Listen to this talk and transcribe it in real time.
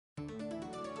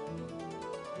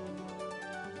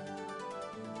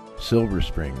Silver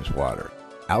Springs Water,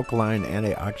 alkaline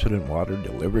antioxidant water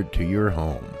delivered to your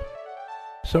home.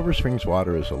 Silver Springs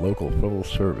Water is a local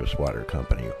full-service water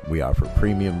company. We offer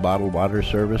premium bottled water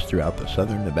service throughout the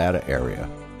southern Nevada area.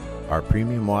 Our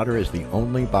premium water is the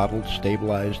only bottled,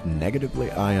 stabilized, negatively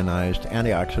ionized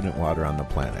antioxidant water on the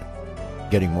planet.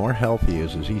 Getting more healthy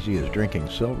is as easy as drinking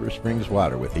Silver Springs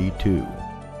water with E2.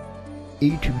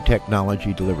 E2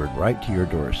 technology delivered right to your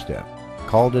doorstep.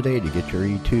 Call today to get your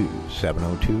E2,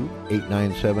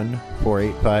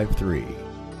 702-897-4853.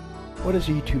 What is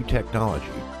E2 technology?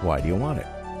 Why do you want it?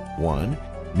 1.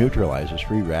 Neutralizes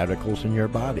free radicals in your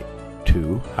body.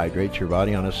 2. Hydrates your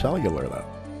body on a cellular level.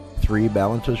 3.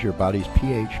 Balances your body's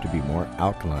pH to be more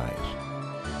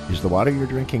alkalized. Is the water you're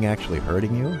drinking actually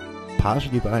hurting you?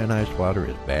 Positive ionized water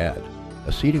is bad.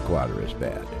 Acidic water is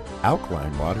bad.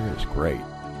 Alkaline water is great.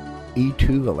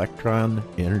 E2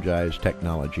 electron-energized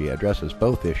technology addresses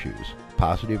both issues,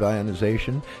 positive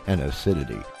ionization and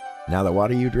acidity. Now the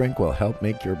water you drink will help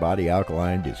make your body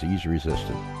alkaline,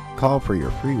 disease-resistant. Call for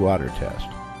your free water test,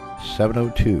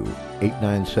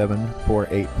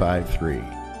 702-897-4853.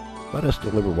 Let us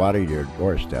deliver water to your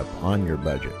doorstep on your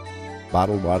budget.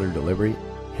 Bottled water delivery,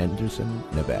 Henderson,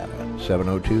 Nevada,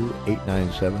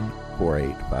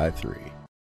 702-897-4853.